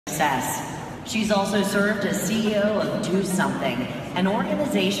success. She's also served as CEO of Do Something, an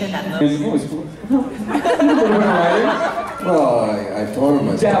organization that moves. Well, I taught him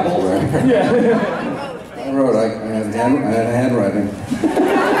myself. Yeah. I wrote. I had handwriting.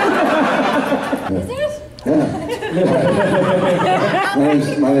 Is it? Yeah.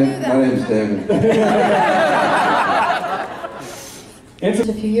 My name's David.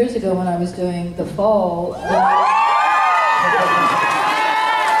 A few years ago when I was doing The Fall,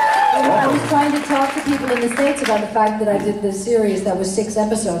 I was trying to talk to people in the States about the fact that I did this series that was 6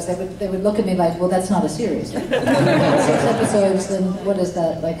 episodes. They would look at me like, well, that's not a series. 6 episodes, then what is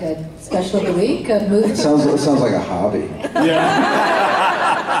that, like a special of the week? A movie? It sounds like a hobby.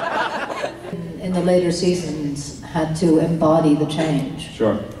 Yeah. In the later seasons, had to embody the change.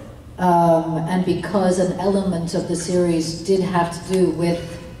 Sure. And because an element of the series did have to do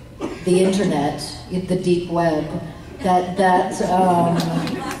with the internet, the deep web, that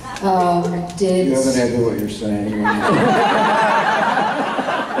did... You have any idea what you're saying? I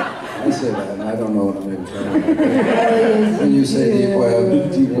say that, and I don't know what I'm even talking about. When you say deep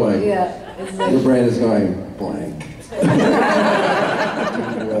web, deep blank, your brain is going blank. Deep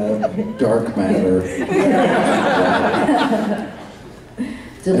web, dark matter.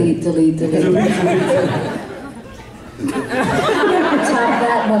 Delete. Tap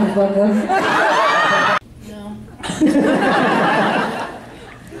that, motherfucker. No.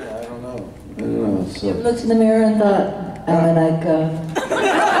 I don't know. So. You looked in the mirror and thought, I'm like,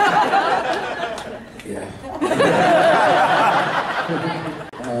 Yeah.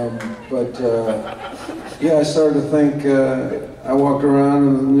 Yeah, I started to think, I walked around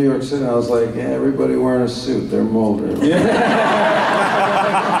in New York City and I was like, yeah, everybody wearing a suit, they're Mulder.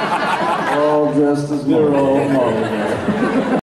 They're all dressed as Mulder. They're all Mulder.